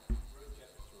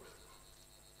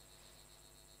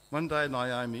One day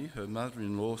Naomi, her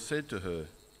mother-in-law, said to her,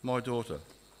 "My daughter,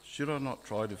 should I not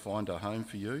try to find a home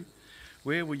for you?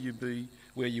 Where will you be,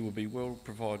 where you will be well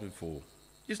provided for?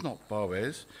 Is not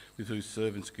Boaz, with whose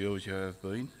servants' girls you have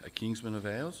been, a kinsman of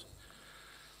ours?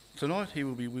 Tonight he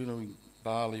will be winnowing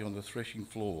barley on the threshing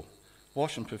floor.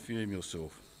 Wash and perfume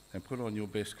yourself, and put on your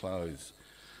best clothes.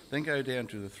 Then go down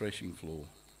to the threshing floor,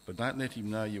 but don't let him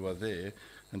know you are there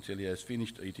until he has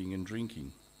finished eating and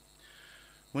drinking.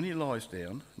 When he lies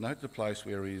down, note the place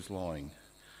where he is lying.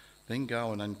 Then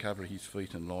go and uncover his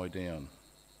feet and lie down.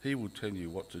 He will tell you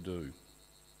what to do."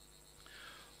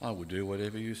 "I will do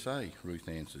whatever you say," Ruth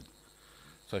answered.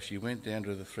 So she went down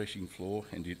to the threshing floor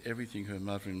and did everything her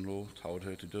mother-in-law told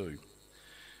her to do.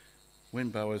 When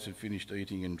Boaz had finished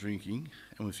eating and drinking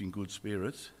and was in good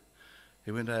spirits,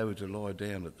 he went over to lie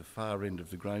down at the far end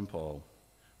of the grain pile.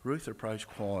 Ruth approached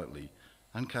quietly,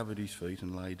 uncovered his feet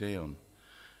and lay down.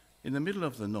 In the middle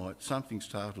of the night, something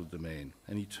startled the man,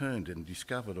 and he turned and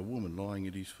discovered a woman lying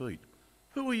at his feet.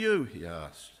 "Who are you?" he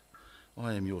asked.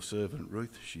 "I am your servant,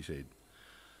 Ruth," she said.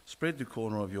 "Spread the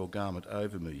corner of your garment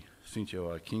over me, since you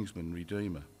are a kinsman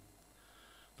redeemer."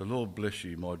 "The Lord bless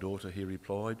you, my daughter," he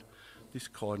replied. "This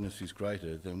kindness is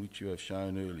greater than which you have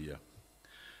shown earlier.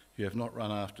 You have not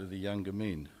run after the younger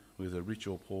men, whether rich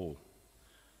or poor.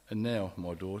 And now,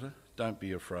 my daughter, don't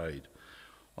be afraid.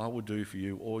 I will do for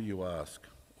you all you ask.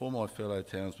 All my fellow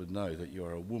townsmen know that you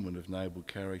are a woman of noble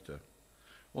character.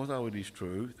 Although it is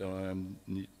true that I am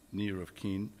near of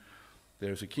kin,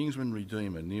 there is a kinsman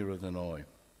redeemer nearer than I.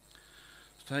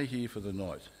 Stay here for the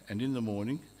night, and in the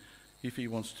morning, if he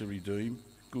wants to redeem,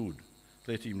 good,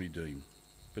 let him redeem.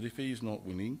 But if he is not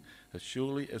willing, as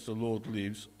surely as the Lord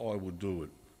lives, I will do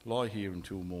it. Lie here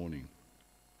until morning."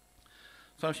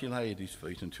 So she lay at his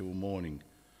feet until morning,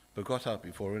 but got up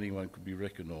before anyone could be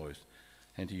recognised.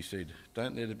 And he said,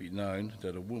 "Don't let it be known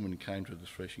that a woman came to the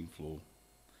threshing floor."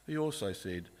 He also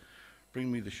said,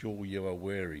 "Bring me the shawl you are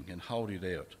wearing and hold it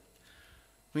out."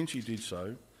 When she did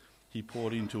so, he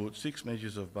poured into it 6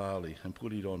 measures of barley and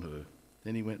put it on her.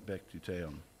 Then he went back to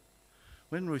town.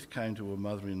 When Ruth came to her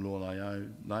mother-in-law,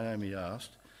 Naomi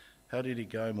asked, "How did it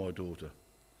go, my daughter?"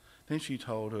 Then she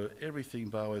told her everything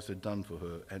Boaz had done for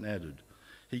her and added,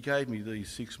 "He gave me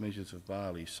these 6 measures of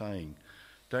barley, saying,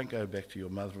 'Don't go back to your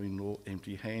mother-in-law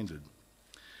empty-handed.'"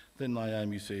 Then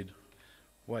Naomi said,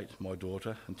 "Wait, my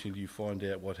daughter, until you find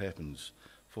out what happens,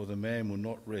 for the man will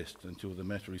not rest until the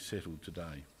matter is settled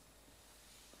today."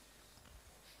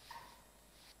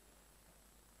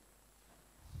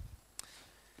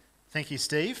 Thank you,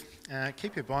 Steve.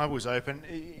 Keep your Bibles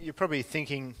open. You're probably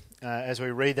thinking, as we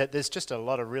read that, there's just a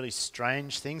lot of really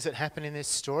strange things that happen in this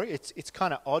story. It's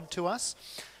kind of odd to us.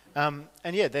 And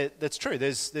yeah, that's true.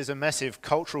 There's a massive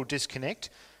cultural disconnect.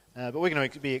 But we're going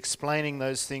to be explaining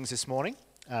those things this morning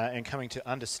and coming to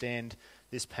understand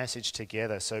this passage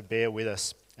together. So bear with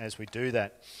us as we do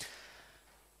that.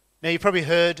 Now, you've probably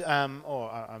heard,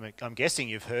 or I'm guessing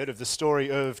you've heard, of the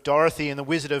story of Dorothy and the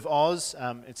Wizard of Oz.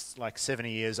 It's like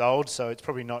 70 years old, so it's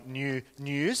probably not new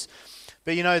news.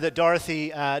 But you know that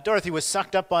Dorothy was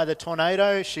sucked up by the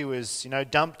tornado. She was,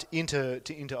 dumped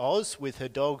into Oz with her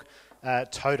dog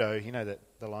Toto. You know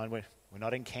the line, we're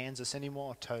not in Kansas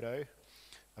anymore, Toto.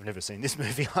 I've never seen this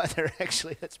movie either,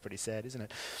 actually. That's pretty sad, isn't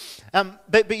it?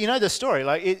 But you know the story.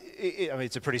 Like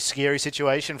it's a pretty scary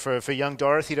situation for young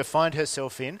Dorothy to find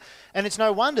herself in. And it's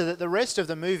no wonder that the rest of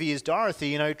the movie is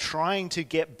Dorothy, trying to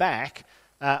get back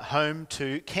home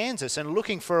to Kansas and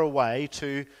looking for a way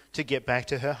to get back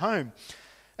to her home.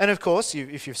 And of course,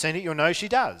 if you've seen it, you'll know she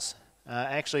does.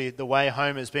 Actually, the way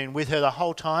home has been with her the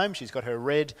whole time. She's got her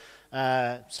red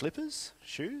slippers,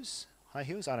 shoes, high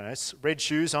heels, I don't know, red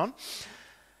shoes on.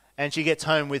 And she gets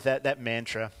home with that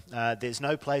mantra, there's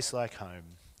no place like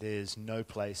home. There's no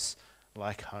place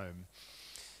like home.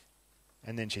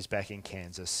 And then she's back in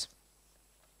Kansas.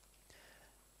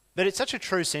 But it's such a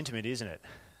true sentiment, isn't it?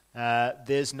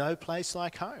 There's no place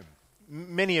like home.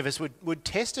 Many of us would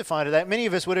testify to that. Many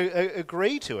of us would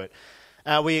agree to it.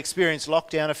 We experienced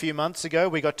lockdown a few months ago.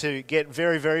 We got to get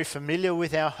very, very familiar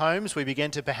with our homes. We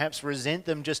began to perhaps resent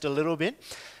them just a little bit.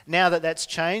 Now that that's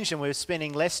changed and we're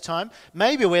spending less time,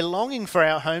 maybe we're longing for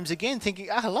our homes again, thinking,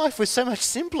 life was so much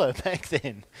simpler back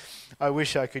then. I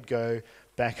wish I could go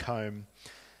back home.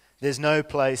 There's no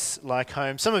place like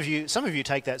home. Some of you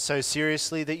take that so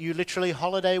seriously that you literally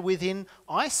holiday within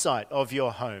eyesight of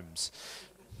your homes.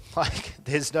 Like,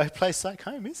 there's no place like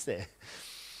home, is there?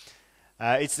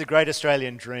 It's the great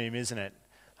Australian dream, isn't it?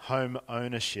 Home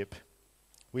ownership.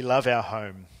 We love our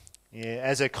home. Yeah,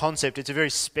 as a concept, it's a very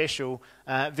special,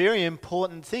 very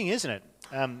important thing, isn't it?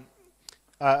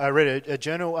 I read a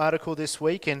journal article this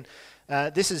week, and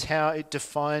this is how it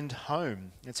defined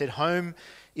home. It said home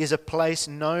is a place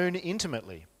known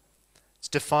intimately. It's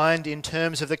defined in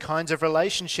terms of the kinds of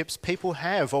relationships people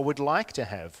have or would like to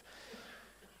have.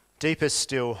 Deeper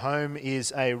still, home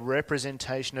is a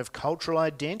representation of cultural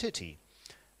identity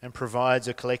and provides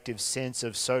a collective sense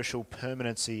of social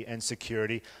permanency and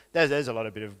security. There's a lot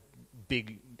of bit of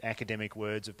big academic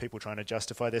words of people trying to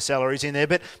justify their salaries in there,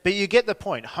 but you get the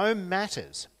point. Home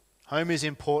matters. Home is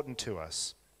important to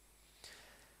us.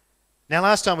 Now,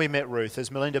 last time we met Ruth, as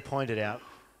Melinda pointed out,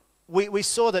 we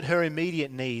saw that her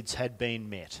immediate needs had been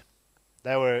met.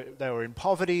 They were in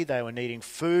poverty, they were needing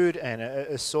food and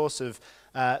a source of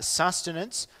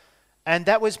sustenance, and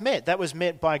that was met. That was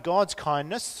met by God's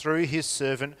kindness through his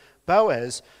servant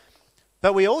Boaz.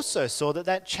 But we also saw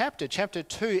that chapter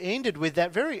 2, ended with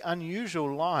that very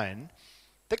unusual line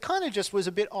that kind of just was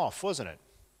a bit off, wasn't it?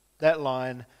 That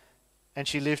line, and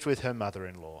she lived with her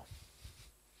mother-in-law.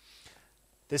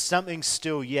 There's something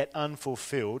still yet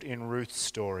unfulfilled in Ruth's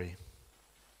story.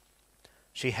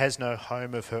 She has no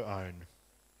home of her own.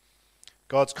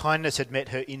 God's kindness had met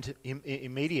her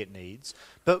immediate needs,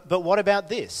 but what about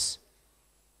this?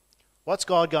 What's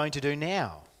God going to do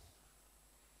now?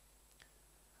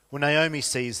 Well, Naomi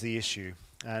sees the issue.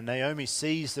 Naomi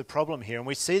sees the problem here, and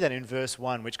we see that in verse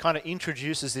 1, which kind of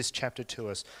introduces this chapter to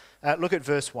us. Look at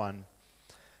verse 1.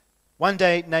 One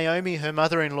day, Naomi, her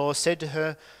mother-in-law, said to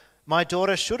her, "My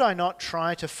daughter, should I not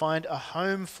try to find a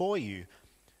home for you,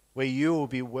 where you will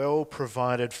be well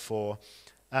provided for?"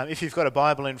 If you've got a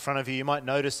Bible in front of you, you might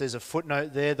notice there's a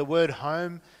footnote there. The word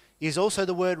home is also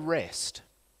the word rest,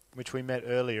 which we met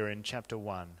earlier in chapter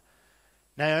 1.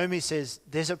 Naomi says,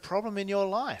 there's a problem in your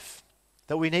life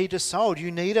that we need to solve.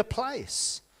 You need a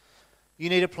place. You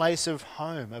need a place of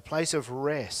home, a place of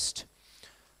rest,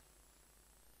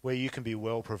 where you can be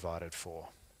well provided for.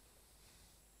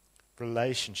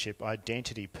 Relationship,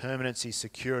 identity, permanency,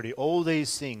 security, all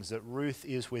these things that Ruth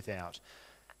is without.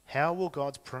 How will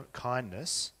God's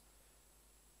kindness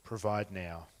provide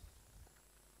now?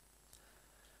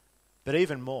 But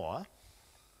even more,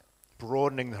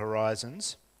 broadening the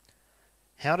horizons,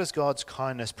 how does God's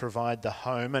kindness provide the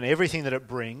home and everything that it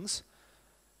brings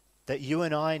that you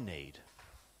and I need,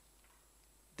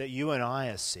 that you and I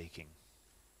are seeking?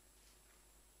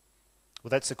 Well,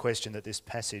 that's the question that this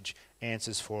passage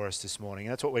answers for us this morning.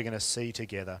 And that's what we're going to see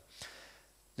together.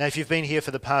 Now, if you've been here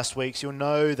for the past weeks, you'll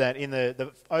know that in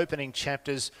the opening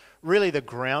chapters, really the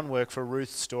groundwork for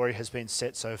Ruth's story has been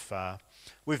set so far.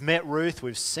 We've met Ruth,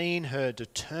 we've seen her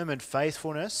determined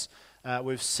faithfulness,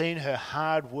 we've seen her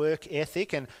hard work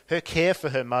ethic and her care for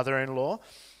her mother-in-law,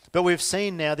 but we've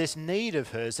seen now this need of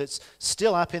hers that's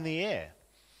still up in the air.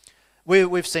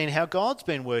 We've seen how God's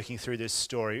been working through this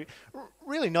story,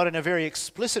 really not in a very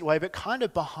explicit way, but kind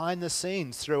of behind the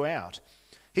scenes throughout.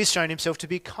 He's shown himself to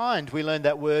be kind. We learned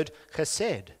that word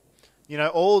chesed. You know,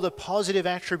 all the positive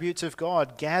attributes of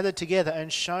God gathered together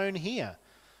and shown here.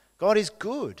 God is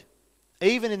good,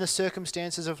 even in the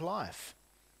circumstances of life.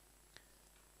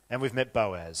 And we've met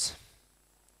Boaz,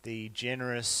 the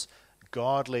generous,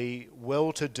 godly,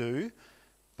 well-to-do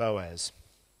Boaz,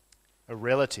 a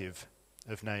relative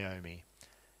of Naomi.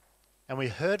 And we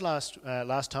heard last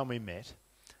time we met,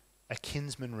 a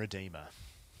kinsman redeemer,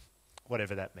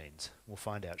 whatever that means. We'll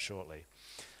find out shortly.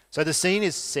 So the scene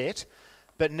is set,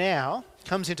 but now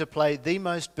comes into play the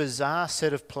most bizarre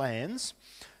set of plans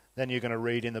than you're going to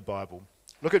read in the Bible.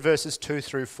 Look at verses 2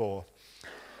 through 4.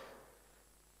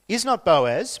 Is not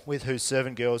Boaz, with whose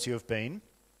servant girls you have been,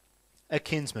 a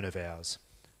kinsman of ours?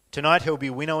 Tonight he'll be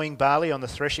winnowing barley on the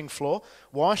threshing floor.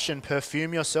 Wash and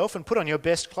perfume yourself and put on your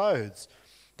best clothes.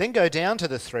 Then go down to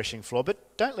the threshing floor,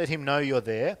 but don't let him know you're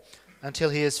there until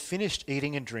he has finished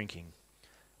eating and drinking.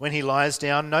 When he lies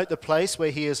down, note the place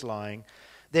where he is lying.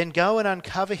 Then go and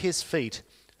uncover his feet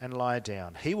and lie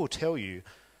down. He will tell you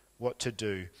what to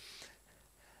do.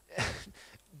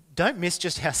 Don't miss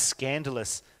just how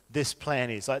scandalous this plan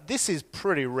is. Like, this is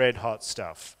pretty red hot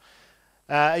stuff.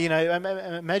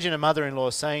 Imagine a mother-in-law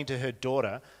saying to her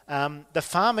daughter, the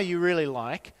farmer you really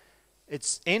like,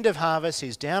 it's end of harvest,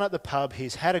 he's down at the pub,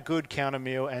 he's had a good counter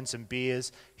meal and some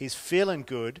beers, he's feeling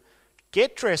good,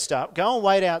 get dressed up, go and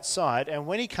wait outside, and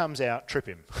when he comes out, trip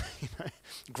him,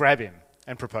 grab him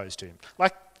and propose to him.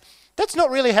 Like, that's not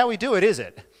really how we do it, is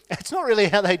it? It's not really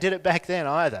how they did it back then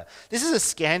either. This is a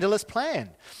scandalous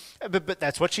plan. But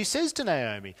that's what she says to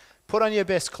Naomi. Put on your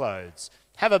best clothes,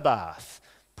 have a bath,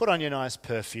 put on your nice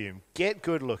perfume, get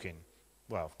good looking.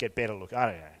 Well, get better looking, I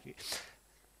don't know.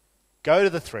 Go to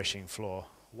the threshing floor,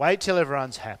 wait till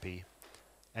everyone's happy,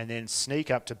 and then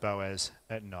sneak up to Boaz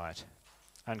at night.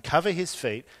 Uncover his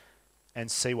feet and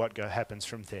see what happens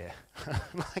from there.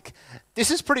 Like,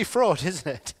 this is pretty fraught, isn't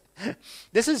it?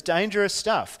 This is dangerous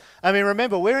stuff. I mean,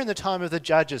 remember, we're in the time of the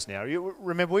judges now. You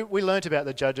remember, we learnt about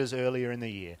the judges earlier in the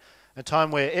year, a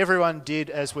time where everyone did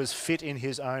as was fit in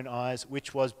his own eyes,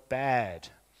 which was bad.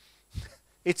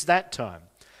 It's that time.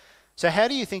 So how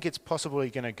do you think it's possibly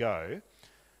going to go?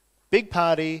 Big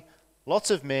party,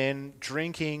 lots of men,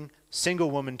 drinking,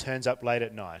 single woman turns up late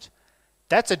at night.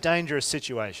 That's a dangerous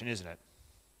situation, isn't it?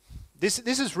 This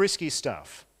is risky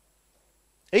stuff.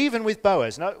 Even with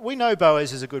Boaz. Now, we know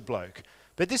Boaz is a good bloke,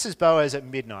 but this is Boaz at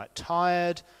midnight,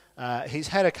 tired, he's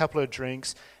had a couple of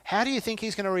drinks. How do you think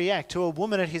he's going to react to a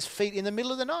woman at his feet in the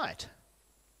middle of the night?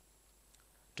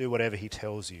 Do whatever he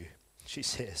tells you, she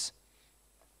says.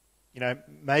 You know,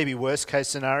 maybe worst case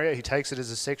scenario, he takes it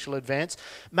as a sexual advance.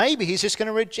 Maybe he's just going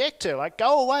to reject her, like,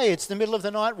 go away, it's the middle of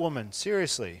the night, woman,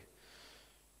 seriously.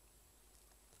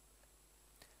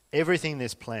 Everything in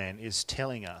this plan is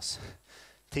telling us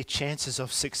the chances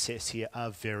of success here are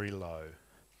very low.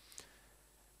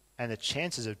 And the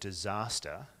chances of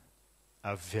disaster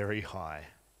are very high.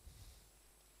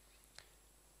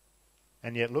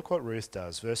 And yet look what Ruth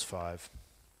does, verse 5.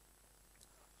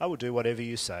 I will do whatever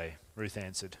you say, Ruth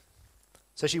answered.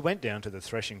 So she went down to the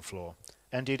threshing floor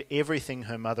and did everything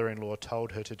her mother-in-law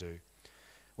told her to do.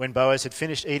 When Boaz had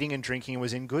finished eating and drinking and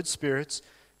was in good spirits,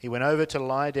 he went over to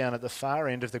lie down at the far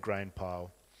end of the grain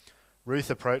pile. Ruth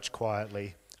approached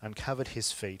quietly, uncovered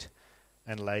his feet,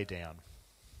 and lay down.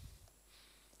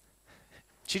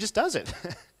 She just does it.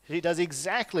 She does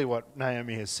exactly what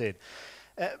Naomi has said.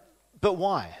 But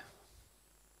why?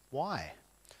 Why?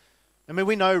 I mean,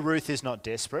 we know Ruth is not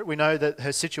desperate. We know that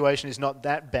her situation is not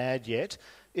that bad yet.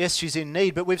 Yes, she's in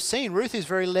need, but we've seen Ruth is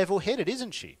very level-headed,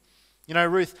 isn't she? You know,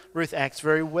 Ruth acts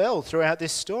very well throughout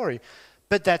this story,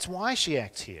 but that's why she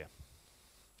acts here.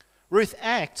 Ruth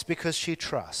acts because she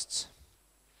trusts.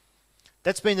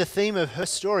 That's been the theme of her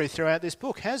story throughout this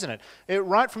book, hasn't it?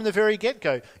 Right from the very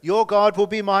get-go, your God will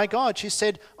be my God. She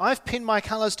said, I've pinned my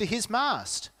colours to his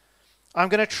mast. I'm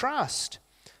going to trust.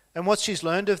 And what she's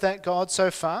learned of that God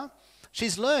so far?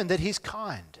 She's learned that he's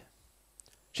kind.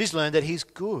 She's learned that he's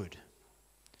good.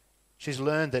 She's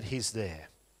learned that he's there.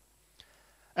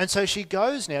 And so she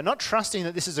goes now, not trusting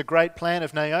that this is a great plan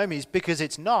of Naomi's, because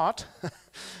it's not.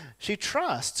 She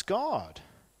trusts God.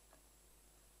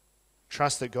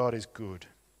 Trust that God is good.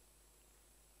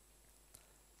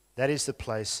 That is the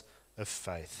place of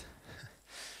faith.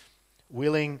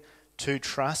 Willing to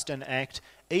trust and act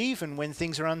even when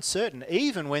things are uncertain,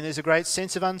 even when there's a great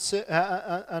sense of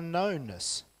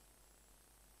unknownness,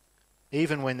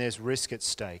 even when there's risk at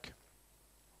stake.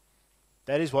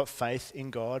 That is what faith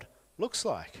in God looks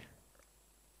like.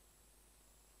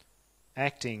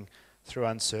 Acting through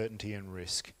uncertainty and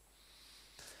risk.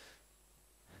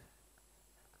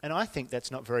 And I think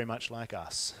that's not very much like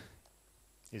us,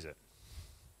 is it?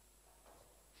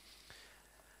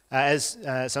 As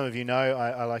some of you know,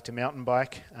 I like to mountain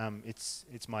bike.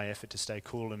 It's my effort to stay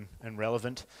cool and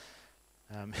relevant.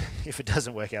 If it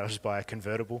doesn't work out, I'll just buy a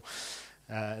convertible.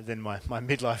 Then my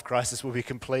midlife crisis will be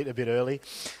complete a bit early.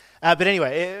 But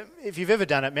anyway, if you've ever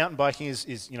done it, mountain biking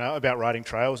is about riding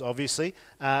trails, obviously,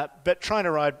 but trying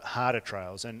to ride harder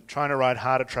trails and trying to ride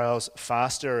harder trails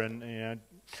faster and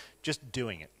just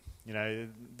doing it. You know,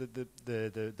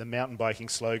 the mountain biking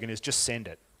slogan is just send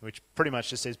it, which pretty much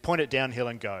just says point it downhill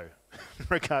and go,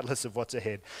 regardless of what's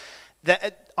ahead.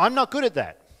 I'm not good at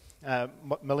that.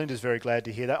 Melinda's very glad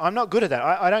to hear that. I'm not good at that.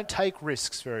 I don't take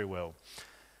risks very well.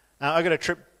 I got a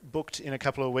trip booked in a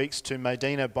couple of weeks to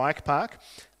Medina Bike Park.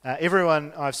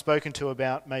 Everyone I've spoken to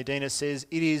about Medina says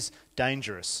it is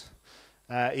dangerous.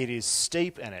 It is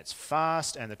steep and it's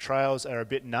fast and the trails are a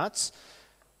bit nuts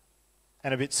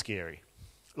and a bit scary.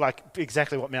 Like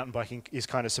exactly what mountain biking is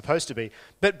kind of supposed to be.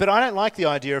 But I don't like the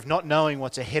idea of not knowing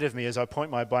what's ahead of me as I point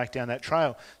my bike down that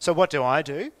trail. So what do?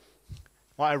 Well,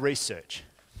 I research.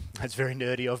 That's very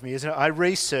nerdy of me, isn't it? I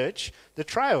research the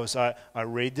trails. I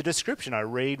read the description. I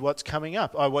read what's coming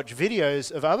up. I watch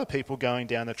videos of other people going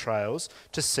down the trails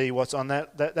to see what's on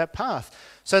that path.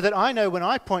 So that I know when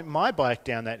I point my bike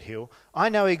down that hill, I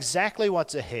know exactly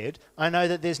what's ahead. I know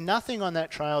that there's nothing on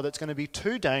that trail that's going to be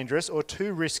too dangerous or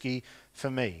too risky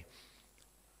for me,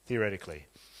 theoretically.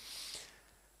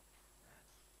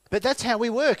 But that's how we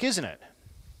work, isn't it?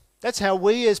 That's how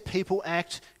we as people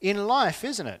act in life,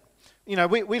 isn't it? You know,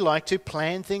 we like to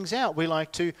plan things out. We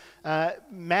like to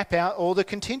map out all the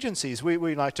contingencies.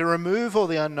 We like to remove all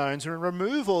the unknowns and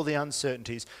remove all the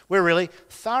uncertainties. We're really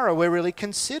thorough. We're really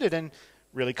considered and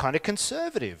really kind of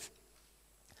conservative.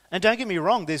 And don't get me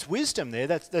wrong, there's wisdom there.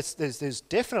 There's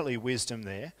definitely wisdom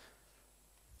there.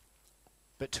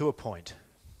 But to a point.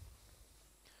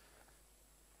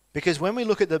 Because when we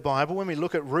look at the Bible, when we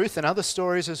look at Ruth and other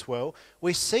stories as well,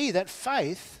 we see that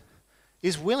faith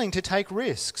is willing to take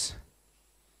risks.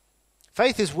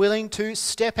 Faith is willing to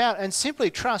step out and simply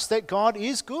trust that God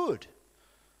is good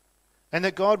and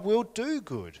that God will do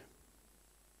good.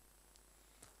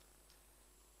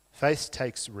 Faith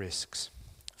takes risks.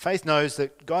 Faith knows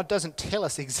that God doesn't tell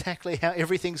us exactly how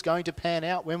everything's going to pan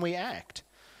out when we act.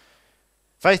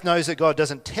 Faith knows that God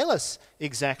doesn't tell us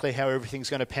exactly how everything's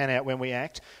going to pan out when we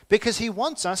act because he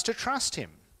wants us to trust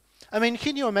him. I mean,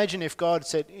 can you imagine if God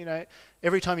said,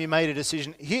 every time you made a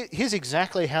decision, here's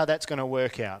exactly how that's going to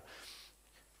work out.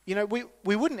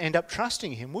 We wouldn't end up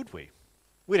trusting him, would we?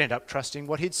 We'd end up trusting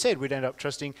what he'd said. We'd end up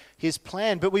trusting his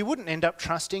plan, but we wouldn't end up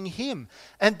trusting him.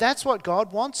 And that's what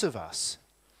God wants of us.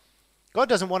 God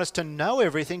doesn't want us to know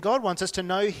everything. God wants us to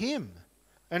know him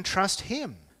and trust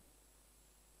him.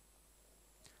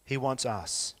 He wants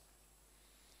us.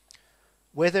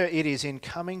 Whether it is in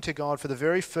coming to God for the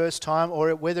very first time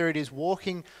or whether it is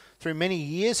walking through many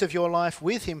years of your life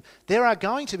with him, there are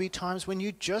going to be times when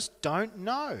you just don't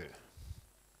know.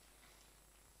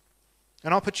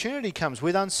 An opportunity comes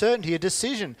with uncertainty, a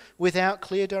decision without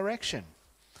clear direction.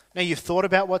 Now you've thought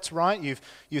about what's right, you've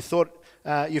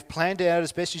planned it out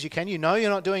as best as you can, you know you're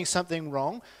not doing something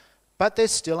wrong, but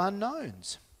there's still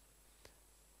unknowns.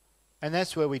 And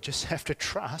that's where we just have to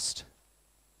trust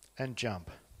and jump.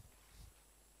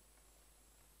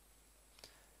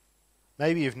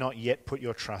 Maybe you've not yet put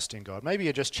your trust in God. Maybe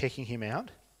you're just checking him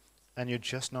out and you're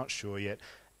just not sure yet.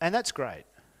 And that's great.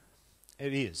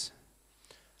 It is.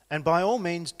 And by all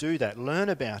means do that. Learn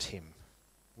about him.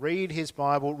 Read his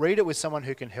Bible. Read it with someone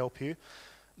who can help you.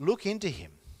 Look into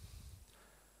him.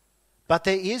 But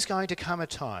there is going to come a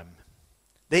time,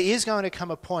 there is going to come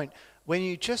a point when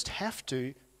you just have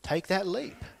to take that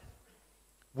leap.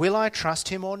 Will I trust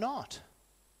him or not?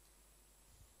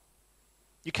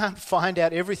 You can't find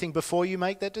out everything before you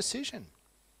make that decision.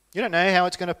 You don't know how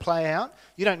it's going to play out.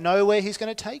 You don't know where he's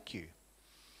going to take you.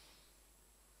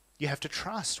 You have to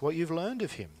trust what you've learned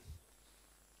of him,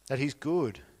 that he's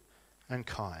good and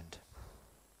kind.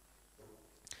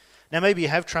 Now maybe you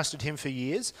have trusted him for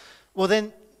years. Well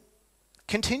then,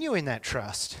 continue in that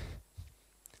trust.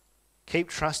 Keep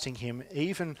trusting him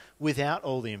even without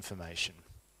all the information,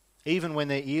 even when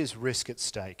there is risk at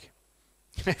stake.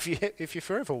 If you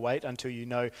forever wait until you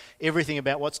know everything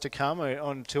about what's to come or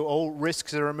until all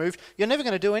risks are removed, you're never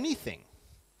going to do anything.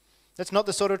 That's not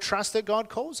the sort of trust that God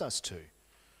calls us to.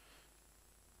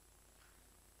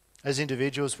 As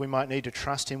individuals, we might need to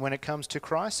trust him when it comes to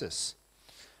crisis.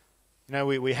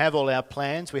 We have all our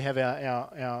plans, we have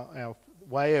our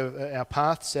way of our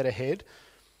path set ahead,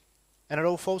 and it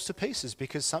all falls to pieces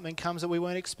because something comes that we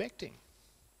weren't expecting.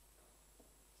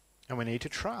 And we need to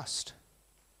trust,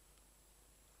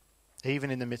 even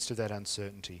in the midst of that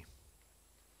uncertainty.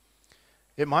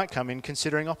 It might come in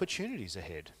considering opportunities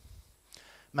ahead.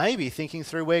 Maybe thinking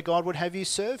through where God would have you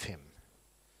serve him.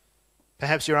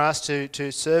 Perhaps you're asked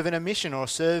to serve in a mission or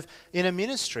serve in a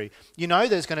ministry. You know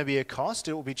there's going to be a cost.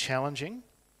 It will be challenging.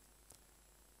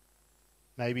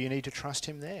 Maybe you need to trust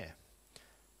him there.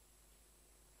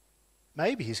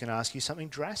 Maybe he's going to ask you something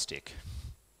drastic.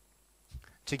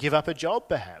 To give up a job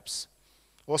perhaps.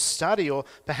 Or study, or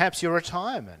perhaps your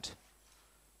retirement.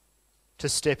 To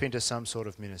step into some sort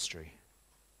of ministry.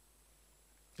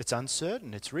 It's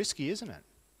uncertain. It's risky, isn't it?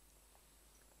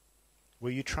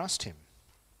 Will you trust him?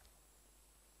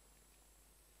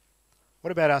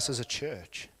 What about us as a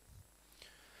church?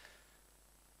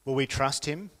 Will we trust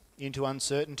him into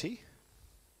uncertainty?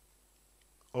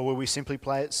 Or will we simply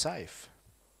play it safe?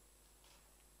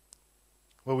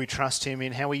 Will we trust him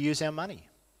in how we use our money?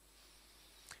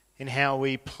 In how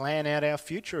we plan out our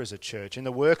future as a church? In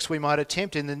the works we might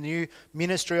attempt? In the new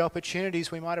ministry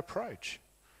opportunities we might approach?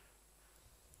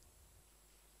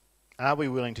 Are we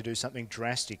willing to do something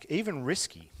drastic, even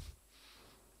risky,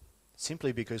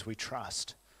 simply because we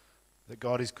trust that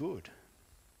God is good?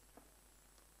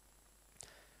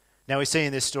 Now we see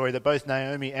in this story that both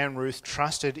Naomi and Ruth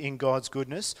trusted in God's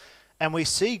goodness, and we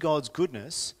see God's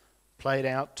goodness played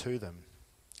out to them.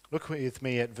 Look with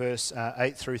me at verse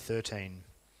 8 through 13.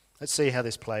 Let's see how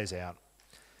this plays out.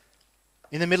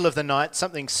 In the middle of the night,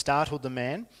 something startled the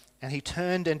man, and he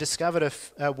turned and discovered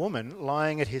a woman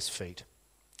lying at his feet.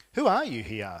 "Who are you?"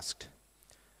 he asked.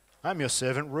 "I'm your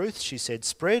servant Ruth," she said.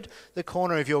 "Spread the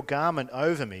corner of your garment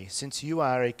over me, since you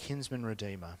are a kinsman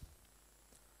redeemer."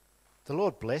 "The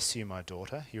Lord bless you, my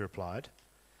daughter," he replied.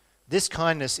 "This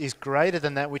kindness is greater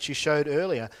than that which you showed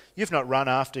earlier. You've not run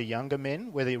after younger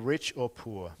men, whether rich or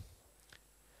poor.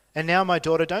 And now, my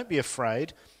daughter, don't be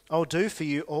afraid. I'll do for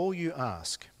you all you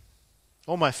ask."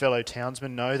 All my fellow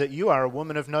townsmen know that you are a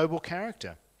woman of noble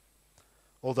character.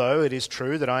 Although it is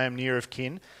true that I am near of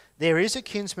kin, there is a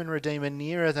kinsman redeemer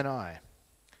nearer than I.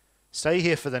 Stay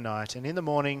here for the night, and in the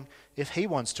morning, if he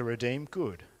wants to redeem,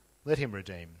 good, let him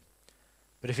redeem.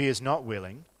 But if he is not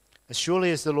willing, as surely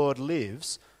as the Lord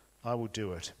lives, I will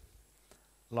do it.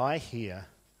 Lie here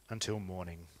until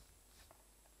morning.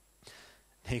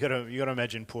 You got to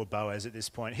imagine poor Boaz at this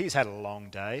point. He's had a long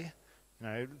day,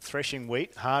 threshing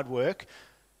wheat, hard work,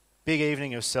 big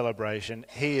evening of celebration.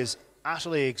 He is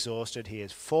utterly exhausted. He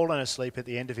has fallen asleep at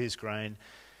the end of his grain.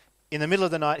 In the middle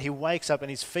of the night, he wakes up and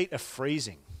his feet are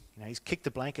freezing. He's kicked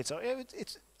the blankets.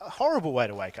 It's a horrible way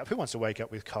to wake up. Who wants to wake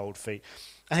up with cold feet?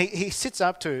 And he sits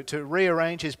up to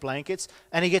rearrange his blankets,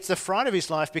 and he gets the fright of his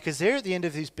life because there at the end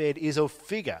of his bed is a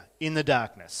figure in the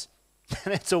darkness.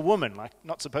 And it's a woman,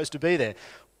 not supposed to be there.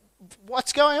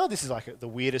 What's going on? This is the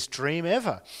weirdest dream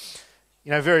ever.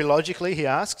 Very logically, he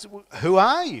asks, who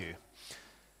are you?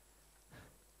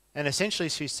 And essentially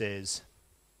she says,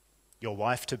 your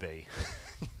wife-to-be.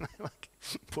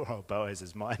 Poor old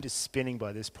Boaz's mind is spinning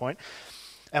by this point.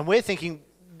 And we're thinking,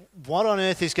 what on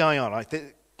earth is going on?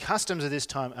 The customs of this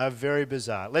time are very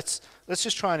bizarre. Let's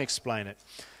just try and explain it.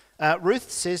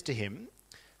 Ruth says to him,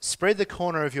 spread the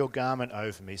corner of your garment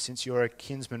over me, since you're a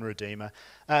kinsman redeemer.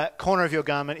 Corner of your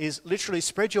garment is literally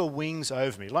spread your wings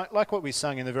over me, like what we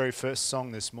sung in the very first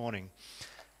song this morning.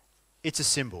 It's a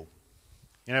symbol.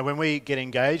 When we get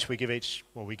engaged, we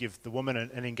give the woman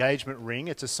an engagement ring.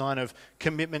 It's a sign of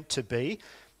commitment to be.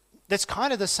 That's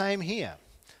kind of the same here.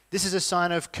 This is a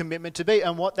sign of commitment to be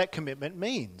and what that commitment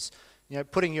means.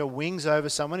 Putting your wings over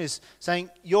someone is saying,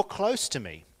 you're close to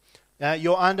me.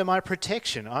 You're under my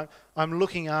protection. I'm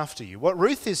looking after you. What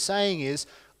Ruth is saying is,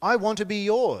 I want to be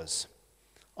yours.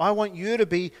 I want you to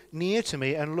be near to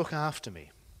me and look after me.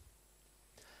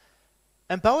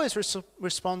 And Boaz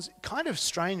responds kind of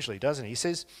strangely, doesn't he? He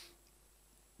says,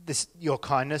 your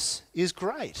kindness is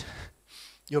great.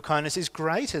 Your kindness is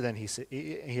greater than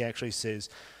he actually says.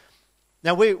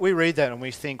 Now we read that and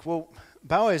we think, well,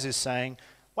 Boaz is saying,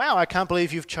 wow, I can't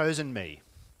believe you've chosen me.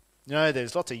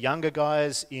 There's lots of younger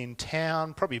guys in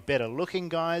town, probably better looking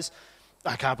guys.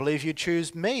 I can't believe you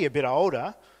choose me, a bit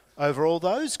older, over all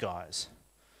those guys.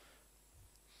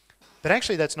 But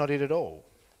actually that's not it at all.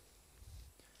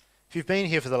 If you've been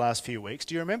here for the last few weeks,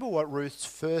 do you remember what Ruth's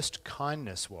first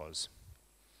kindness was?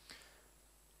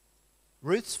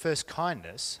 Ruth's first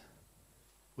kindness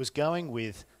was going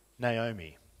with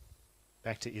Naomi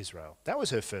back to Israel. That was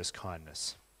her first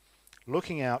kindness.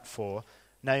 Looking out for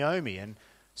Naomi and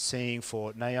seeing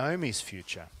for Naomi's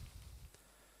future.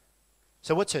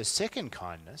 So what's her second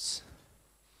kindness?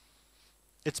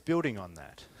 It's building on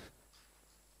that.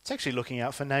 It's actually looking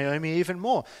out for Naomi even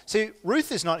more. See,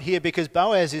 Ruth is not here because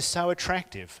Boaz is so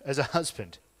attractive as a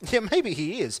husband. Yeah, maybe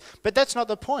he is, but that's not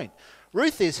the point.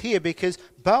 Ruth is here because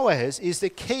Boaz is the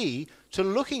key to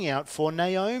looking out for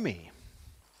Naomi,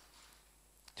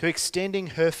 to extending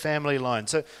her family line.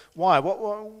 So why?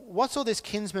 What's all this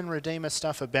kinsman redeemer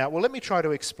stuff about? Well, let me try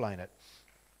to explain it.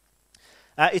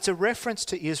 It's a reference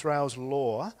to Israel's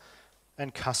law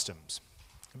and customs,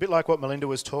 a bit like what Melinda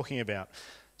was talking about.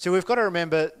 So we've got to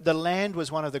remember the land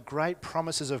was one of the great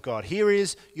promises of God. Here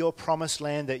is your promised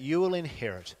land that you will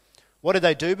inherit. What did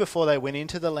they do before they went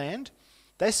into the land?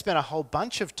 They spent a whole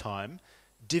bunch of time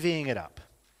divvying it up.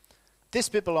 This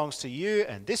bit belongs to you,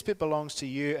 and this bit belongs to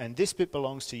you, and this bit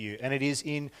belongs to you, and it is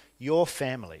in your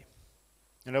family.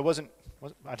 And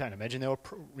I don't imagine there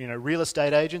were real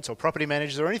estate agents or property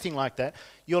managers or anything like that.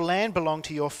 Your land belonged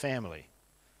to your family.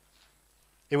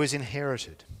 It was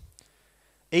inherited.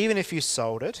 Even if you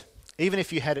sold it, even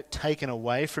if you had it taken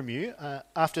away from you,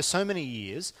 after so many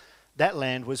years, that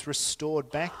land was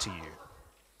restored back to you.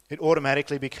 It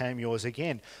automatically became yours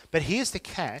again. But here's the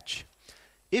catch.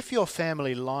 If your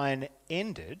family line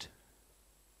ended,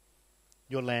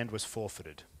 your land was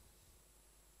forfeited.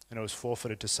 And it was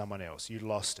forfeited to someone else. You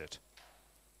lost it.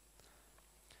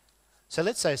 So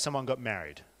let's say someone got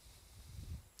married.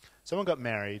 Someone got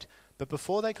married, but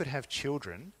before they could have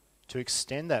children, to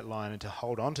extend that line and to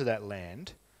hold on to that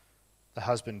land, the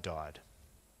husband died.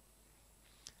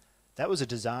 That was a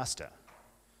disaster.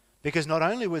 Because not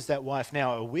only was that wife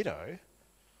now a widow,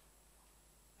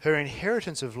 her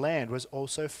inheritance of land was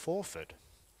also forfeit.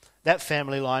 That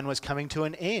family line was coming to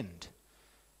an end.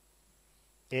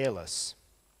 Heirless.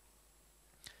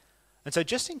 And so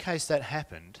just in case that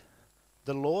happened,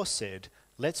 the law said,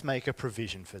 let's make a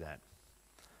provision for that.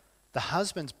 The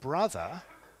husband's brother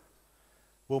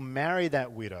will marry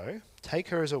that widow, take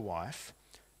her as a wife,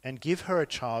 and give her a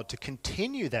child to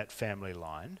continue that family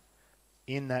line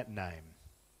in that name.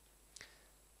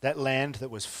 That land that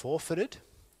was forfeited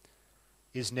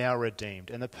is now redeemed.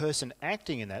 And the person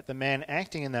acting in that, the man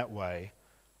acting in that way,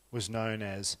 was known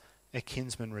as a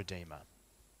kinsman redeemer.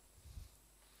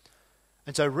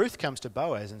 And so Ruth comes to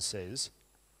Boaz and says,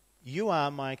 "You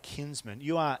are my kinsman.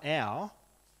 You are our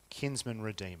kinsman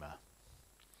redeemer."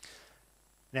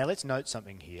 Now let's note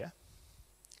something here.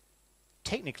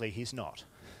 Technically, he's not.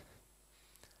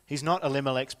 He's not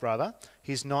Elimelech's brother.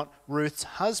 He's not Ruth's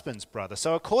husband's brother.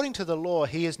 So according to the law,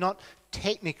 he is not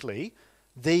technically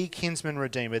the kinsman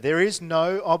redeemer. There is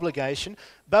no obligation.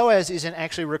 Boaz isn't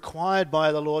actually required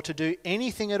by the law to do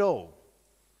anything at all.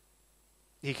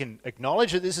 He can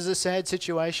acknowledge that this is a sad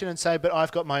situation and say, but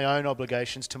I've got my own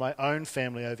obligations to my own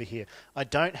family over here. I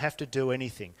don't have to do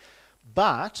anything.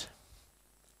 But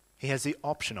he has the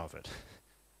option of it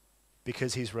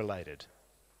because he's related.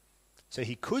 So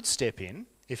he could step in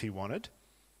if he wanted,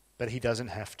 but he doesn't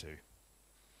have to.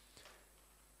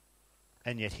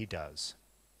 And yet he does.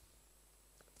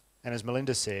 And as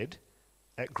Melinda said,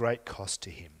 at great cost to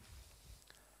him.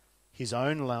 His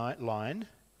own line,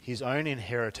 his own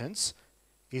inheritance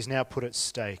is now put at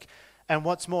stake. And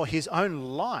what's more, his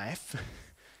own life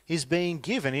is being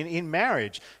given in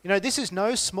marriage. You know, this is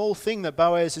no small thing that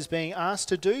Boaz is being asked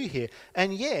to do here.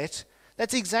 And yet,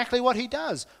 that's exactly what he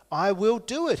does. I will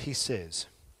do it, he says.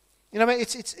 You know,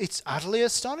 it's utterly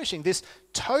astonishing. This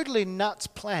totally nuts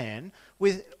plan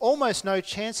with almost no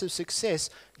chance of success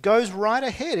goes right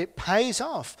ahead. It pays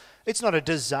off. It's not a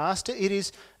disaster. It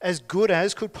is as good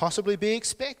as could possibly be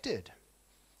expected.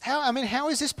 How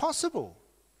is this possible?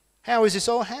 How is this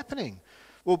all happening?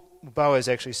 Well, Boaz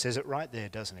actually says it right there,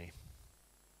 doesn't he?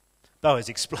 Boaz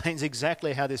explains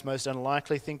exactly how this most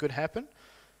unlikely thing could happen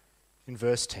in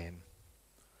verse 10.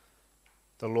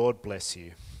 The Lord bless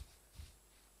you.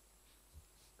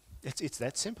 It's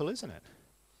that simple, isn't it?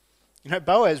 You know,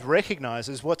 Boaz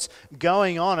recognizes what's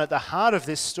going on at the heart of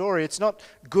this story. It's not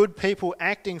good people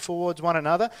acting towards one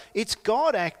another. It's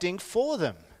God acting for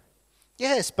them.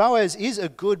 Yes, Boaz is a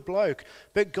good bloke,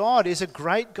 but God is a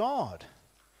great God.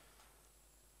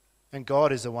 And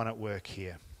God is the one at work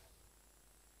here.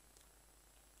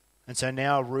 And so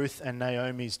now Ruth and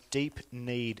Naomi's deep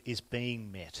need is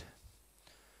being met.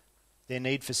 Their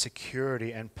need for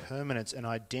security and permanence and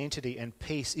identity and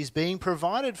peace is being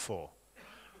provided for.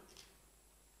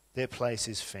 Their place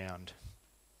is found.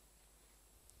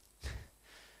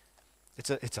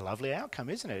 It's a lovely outcome,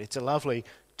 isn't it? It's a lovely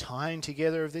tying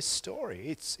together of this story.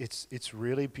 It's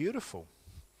really beautiful.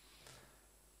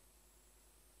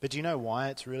 But do you know why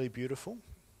it's really beautiful?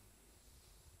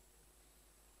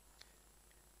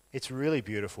 It's really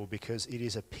beautiful because it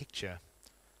is a picture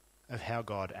of how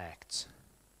God acts.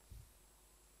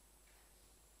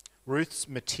 Ruth's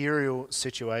material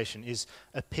situation is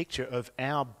a picture of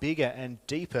our bigger and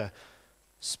deeper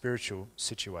spiritual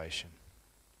situation.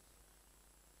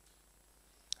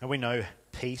 And we know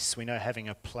peace, we know having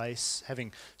a place,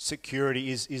 having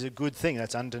security is a good thing,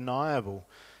 that's undeniable.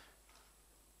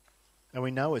 And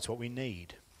we know it's what we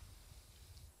need.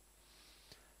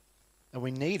 And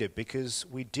we need it because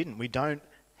we don't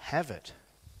have it.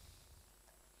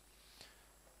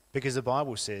 Because the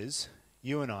Bible says,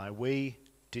 you and I, we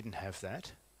didn't have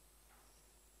that.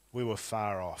 We were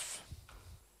far off.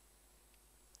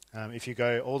 If you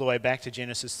go all the way back to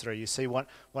Genesis 3, you see what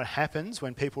happens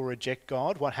when people reject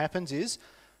God. What happens is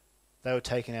they were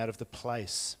taken out of the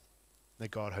place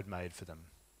that God had made for them.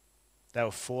 They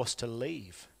were forced to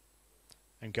leave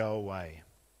and go away.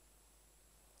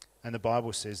 And the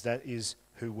Bible says that is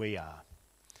who we are.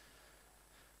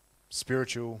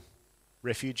 Spiritual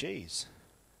refugees.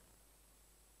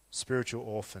 Spiritual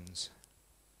orphans.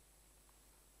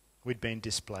 We'd been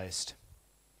displaced.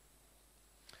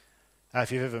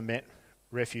 If you've ever met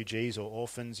refugees or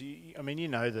orphans, you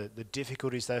know the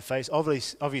difficulties they face.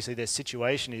 Obviously their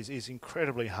situation is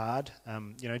incredibly hard,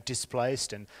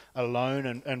 displaced and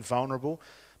alone and vulnerable.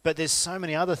 But there's so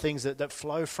many other things that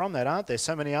flow from that, aren't there?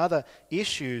 So many other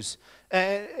issues.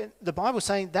 The Bible's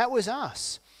saying that was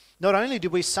us. Not only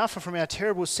did we suffer from our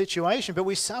terrible situation, but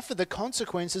we suffered the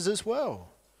consequences as well.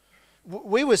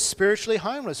 We were spiritually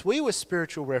homeless. We were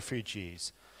spiritual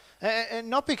refugees. And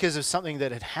not because of something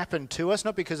that had happened to us,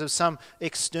 not because of some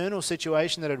external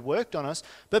situation that had worked on us,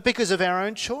 but because of our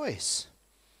own choice.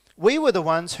 We were the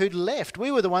ones who'd left.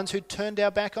 We were the ones who'd turned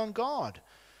our back on God.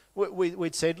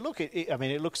 We'd said, look,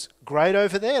 it looks great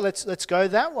over there. Let's go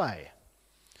that way.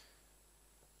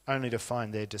 Only to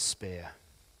find their despair.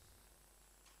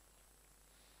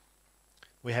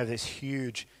 We have this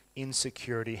huge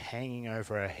insecurity hanging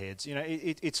over our heads. You know,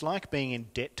 it's like being in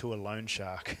debt to a loan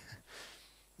shark.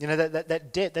 You know,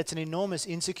 that debt, that's an enormous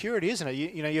insecurity, isn't it?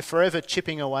 You're forever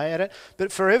chipping away at it,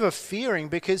 but forever fearing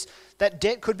because that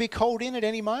debt could be called in at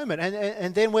any moment.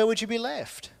 And then where would you be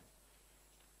left?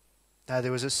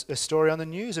 There was a story on the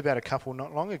news about a couple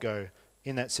not long ago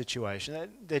in that situation.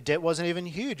 Their debt wasn't even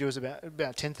huge. It was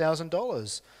about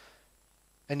 $10,000.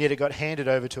 And yet it got handed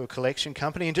over to a collection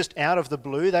company, and just out of the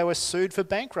blue, they were sued for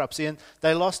bankruptcy, and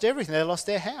they lost everything. They lost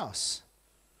their house.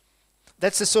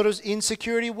 That's the sort of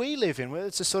insecurity we live in.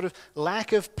 It's a sort of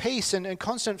lack of peace and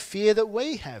constant fear that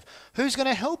we have. Who's going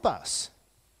to help us?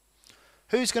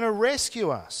 Who's going to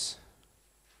rescue us?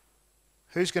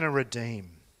 Who's going to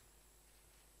redeem?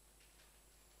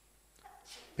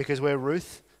 Because where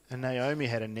Ruth and Naomi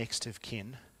had a next of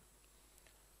kin,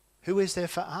 who is there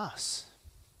for us?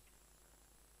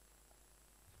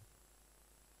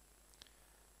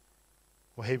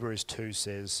 Well, Hebrews 2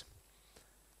 says,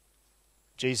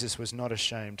 Jesus was not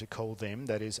ashamed to call them,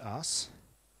 that is us,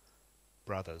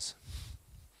 brothers.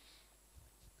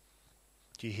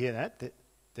 Do you hear that? That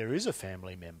there is a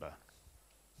family member.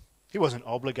 He wasn't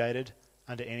obligated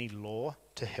under any law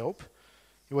to help.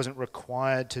 He wasn't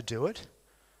required to do it.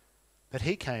 But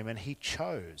he came and he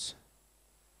chose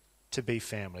to be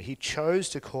family. He chose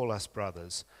to call us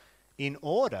brothers in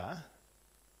order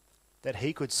that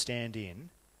he could stand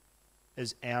in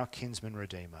as our kinsman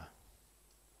redeemer.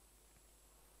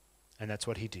 And that's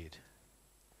what he did.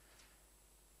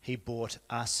 He bought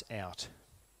us out.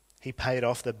 He paid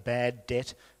off the bad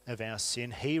debt of our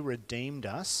sin. He redeemed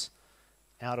us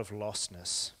out of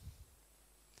lostness.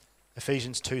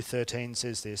 Ephesians 2:13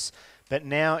 says this, "But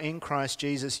now in Christ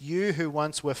Jesus, you who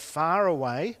once were far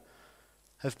away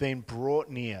have been brought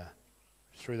near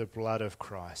through the blood of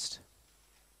Christ."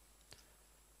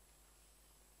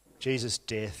 Jesus'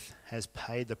 death has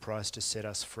paid the price to set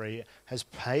us free, has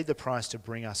paid the price to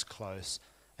bring us close,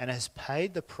 and has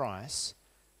paid the price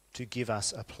to give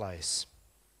us a place.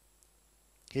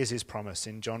 Here's his promise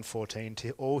in John 14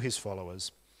 to all his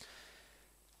followers.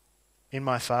 "In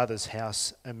my Father's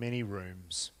house are many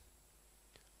rooms.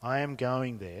 I am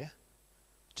going there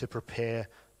to prepare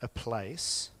a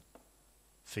place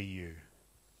for you."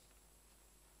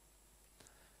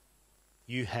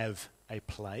 You have a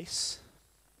place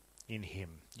in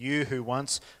him. You who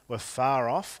once were far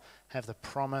off have the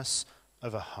promise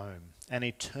of a home, an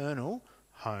eternal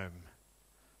home.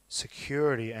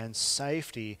 Security and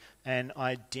safety and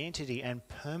identity and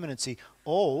permanency,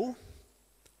 all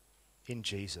in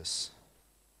Jesus.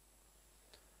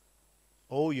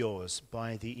 All yours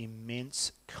by the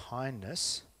immense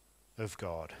kindness of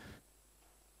God,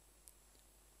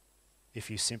 if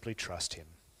you simply trust him.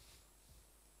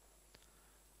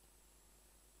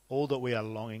 All that we are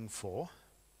longing for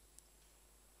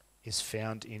is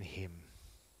found in him,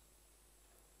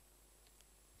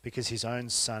 because his own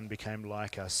Son became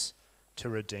like us to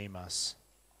redeem us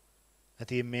at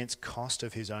the immense cost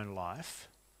of his own life,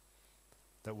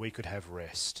 that we could have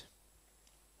rest.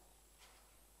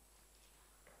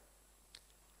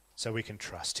 So we can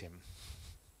trust him.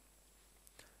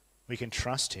 We can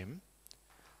trust him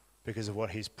because of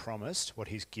what he's promised, what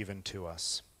he's given to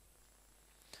us.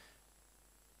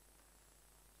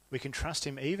 We can trust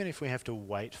him even if we have to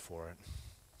wait for it.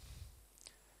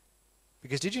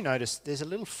 Because did you notice there's a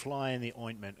little fly in the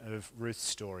ointment of Ruth's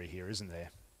story here, isn't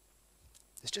there?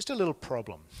 There's just a little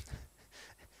problem.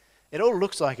 It all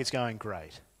looks like it's going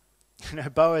great. You know,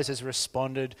 Boaz has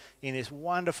responded in this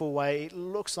wonderful way. It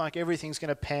looks like everything's going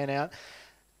to pan out.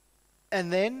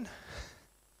 And then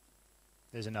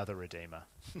there's another redeemer.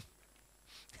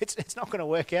 It's not going to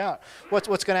work out. What's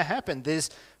going to happen?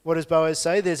 What does Boaz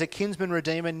say? There's a kinsman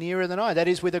redeemer nearer than I. That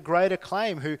is, with a greater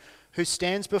claim, who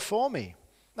stands before me.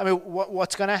 I mean,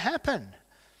 what's going to happen?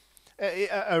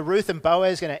 Are Ruth and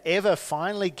Boaz going to ever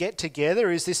finally get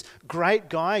together? Is this great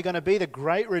guy going to be the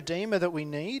great redeemer that we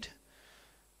need?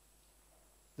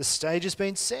 The stage has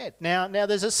been set. Now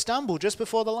there's a stumble just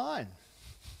before the line.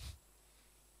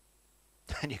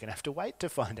 And you're going to have to wait to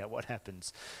find out what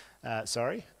happens.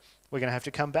 We're going to have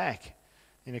to come back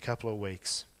in a couple of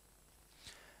weeks.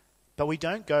 But we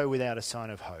don't go without a sign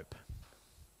of hope.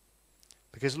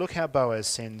 Because look how Boaz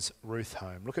sends Ruth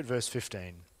home. Look at verse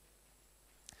 15.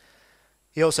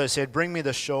 He also said, "Bring me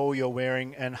the shawl you're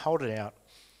wearing and hold it out."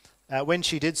 When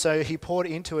she did so, he poured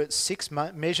into it 6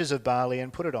 measures of barley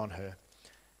and put it on her.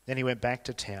 Then he went back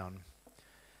to town.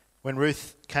 When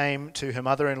Ruth came to her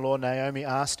mother-in-law, Naomi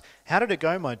asked, "How did it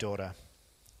go, my daughter?"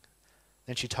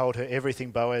 Then she told her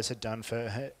everything Boaz had done for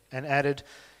her and added,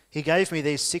 "He gave me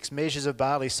these 6 measures of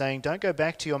barley, saying, 'Don't go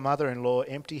back to your mother-in-law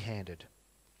empty-handed.'"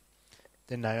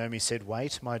 Then Naomi said,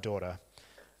 "Wait, my daughter,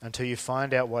 until you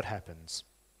find out what happens.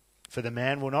 For the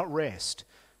man will not rest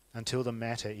until the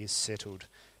matter is settled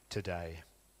today.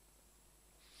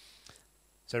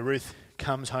 So Ruth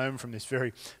comes home from this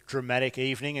very dramatic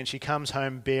evening, and she comes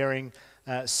home bearing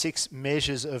 6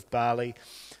 measures of barley.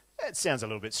 It sounds a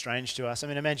little bit strange to us. I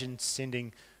mean, imagine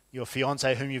sending your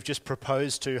fiancé whom you've just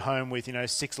proposed to home with,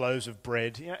 6 loaves of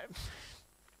bread.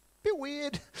 Bit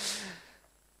weird.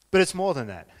 But it's more than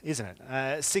that, isn't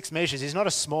it? 6 measures is not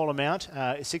a small amount.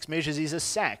 6 measures is a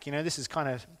sack. This is kind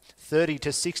of 30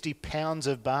 to 60 pounds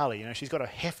of barley. She's got to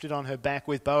heft it on her back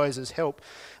with Boaz's help.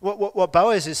 What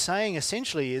Boaz is saying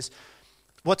essentially is,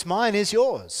 what's mine is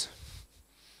yours.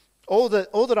 All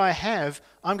that I have,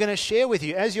 I'm going to share with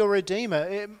you as your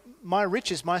redeemer. My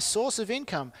riches, my source of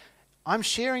income, I'm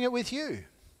sharing it with you.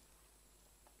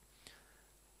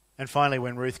 And finally,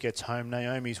 when Ruth gets home,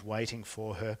 Naomi's waiting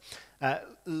for her.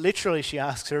 Literally, she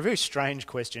asks her a very strange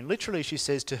question. Literally, she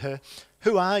says to her,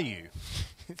 "Who are you?"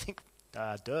 You think,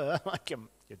 duh, like your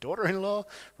daughter-in-law,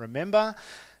 remember?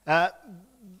 But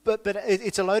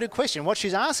it's a loaded question. What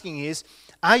she's asking is,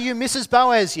 are you Mrs.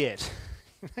 Boaz yet?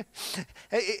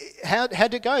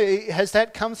 How'd it go? Has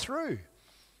that come through?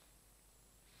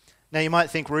 Now, you might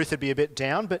think Ruth would be a bit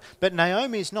down, but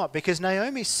Naomi's not, because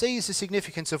Naomi sees the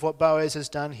significance of what Boaz has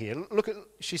done here. Look,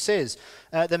 she says,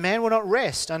 the man will not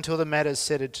rest until the matter's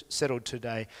settled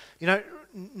today.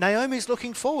 Naomi's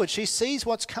looking forward. She sees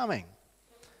what's coming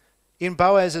in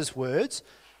Boaz's words,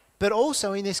 but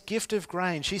also in this gift of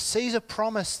grain. She sees a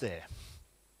promise there.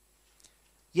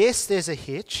 Yes, there's a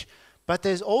hitch, but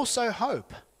there's also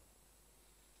hope.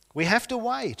 We have to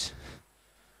wait,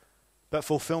 but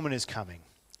fulfillment is coming.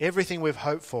 Everything we've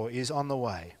hoped for is on the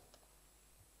way.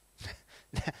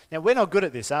 Now, we're not good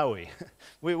at this, are we?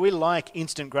 We like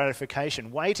instant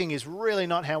gratification. Waiting is really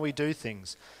not how we do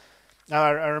things. Now,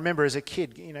 I remember as a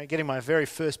kid, getting my very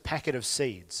first packet of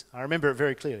seeds. I remember it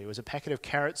very clearly. It was a packet of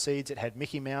carrot seeds. It had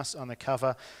Mickey Mouse on the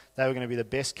cover. They were going to be the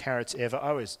best carrots ever.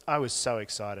 I was so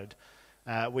excited.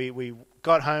 We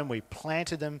got home, we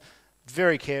planted them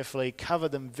very carefully,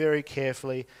 covered them very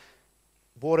carefully,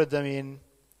 watered them in.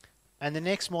 And the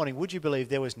next morning, would you believe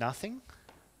there was nothing?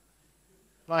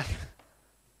 It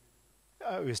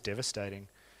was devastating.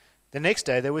 The next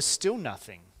day, there was still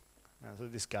nothing.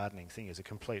 This gardening thing is a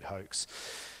complete hoax.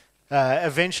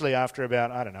 Eventually, after about,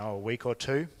 a week or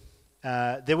two,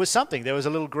 there was something. There was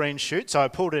a little green shoot, so I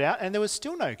pulled it out, and there was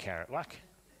still no carrot.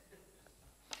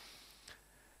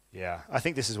 Yeah, I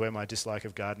think this is where my dislike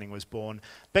of gardening was born.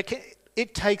 But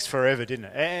it takes forever, didn't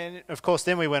it? And of course,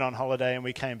 then we went on holiday and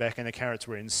we came back and the carrots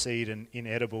were in seed and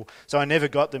inedible. So I never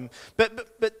got them.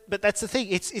 But that's the thing.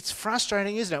 It's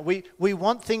frustrating, isn't it? We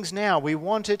want things now. We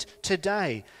want it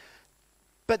today.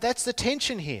 But that's the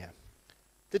tension here.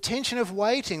 The tension of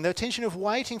waiting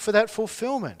for that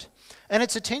fulfillment. And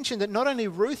it's a tension that not only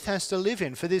Ruth has to live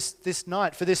in for this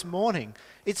night, for this morning,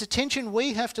 it's a tension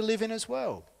we have to live in as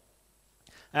well.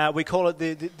 We call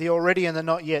it the already and the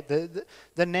not yet,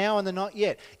 the now and the not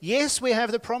yet. Yes, we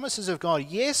have the promises of God.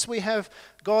 Yes, we have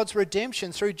God's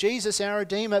redemption through Jesus, our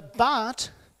Redeemer, but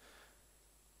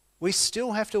we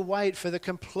still have to wait for the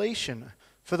completion,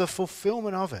 for the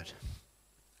fulfillment of it.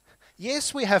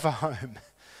 Yes, we have a home,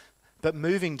 but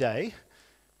moving day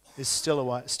is still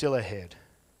ahead.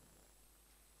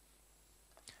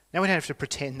 Now, we don't have to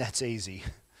pretend that's easy.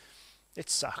 It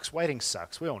sucks. Waiting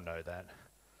sucks. We all know that.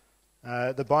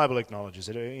 The Bible acknowledges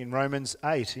it. In Romans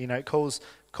 8, it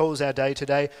calls our day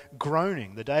today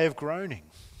groaning, the day of groaning.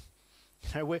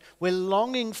 We're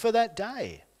longing for that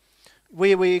day.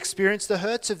 We experience the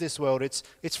hurts of this world,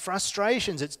 its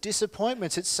frustrations, its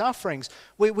disappointments, its sufferings.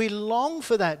 We long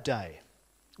for that day.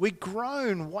 We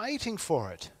groan waiting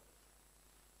for it.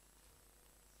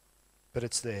 But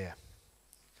it's there.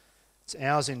 It's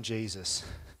ours in Jesus.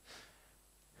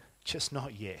 Just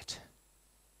not yet.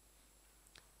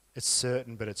 It's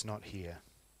certain, but it's not here.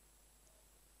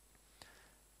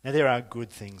 Now, there are good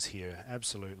things here,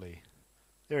 absolutely.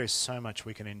 There is so much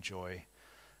we can enjoy.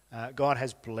 God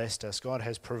has blessed us. God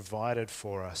has provided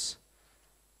for us,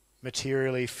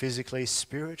 materially, physically,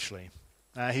 spiritually.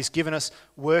 He's given us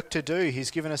work to do.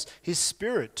 He's given us His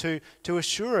Spirit to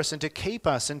assure us and to keep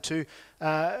us and to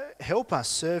help us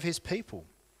serve His people.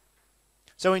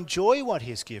 So enjoy what He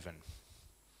has given.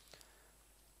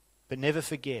 But never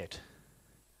forget,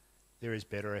 there is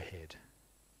better ahead.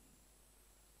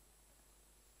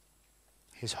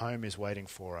 His home is waiting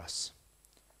for us,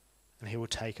 and He will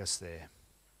take us there.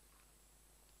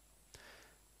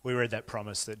 We read that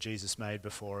promise that Jesus made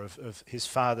before of His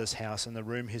Father's house and the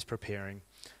room He's preparing.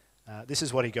 This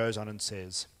is what He goes on and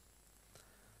says.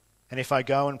 And if I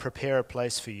go and prepare a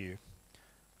place for you,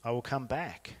 I will come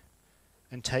back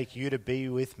and take you to be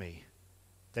with me,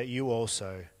 that you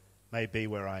also may be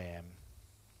where I am.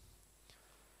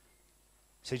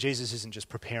 See, Jesus isn't just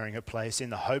preparing a place in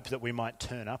the hope that we might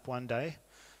turn up one day.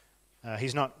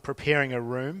 He's not preparing a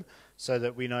room so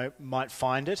that we might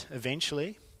find it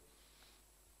eventually.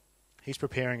 He's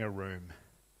preparing a room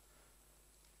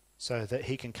so that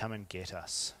he can come and get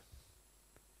us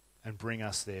and bring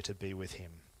us there to be with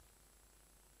him.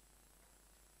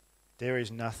 There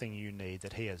is nothing you need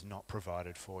that he has not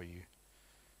provided for you.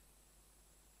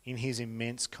 In his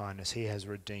immense kindness, he has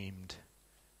redeemed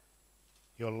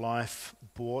your life,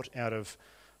 brought out of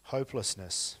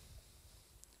hopelessness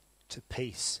to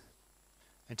peace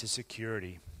and to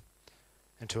security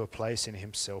and to a place in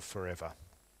himself forever.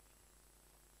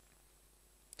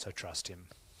 So trust him.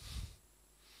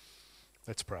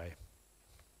 Let's pray.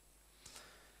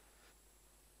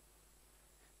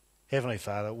 Heavenly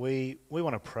Father, we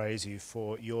want to praise you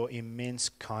for your immense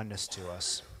kindness to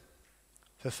us.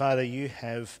 For Father, you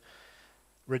have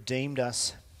redeemed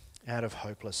us out of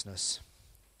hopelessness.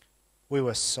 We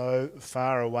were so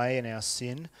far away in our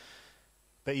sin,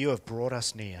 but you have brought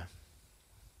us near.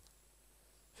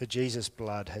 For Jesus'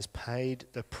 blood has paid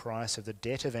the price of the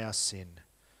debt of our sin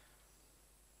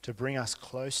to bring us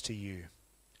close to you,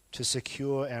 to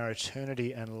secure our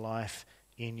eternity and life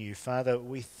in you. Father,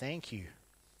 we thank you.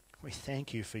 We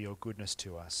thank you for your goodness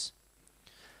to us.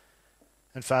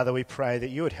 And Father, we pray that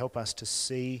you would help us to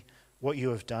see what you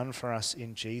have done for us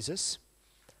in Jesus,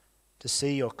 to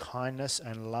see your kindness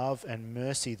and love and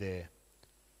mercy there,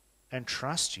 and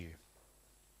trust you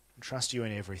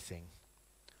in everything.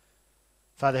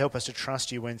 Father, help us to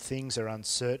trust you when things are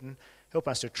uncertain. Help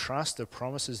us to trust the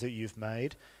promises that you've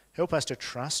made. Help us to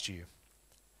trust you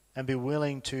and be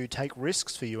willing to take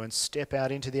risks for you and step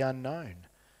out into the unknown,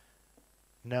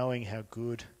 knowing how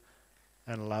good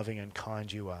and loving and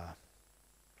kind you are.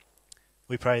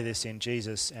 We pray this in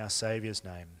Jesus, our Saviour's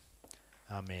name.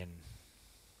 Amen.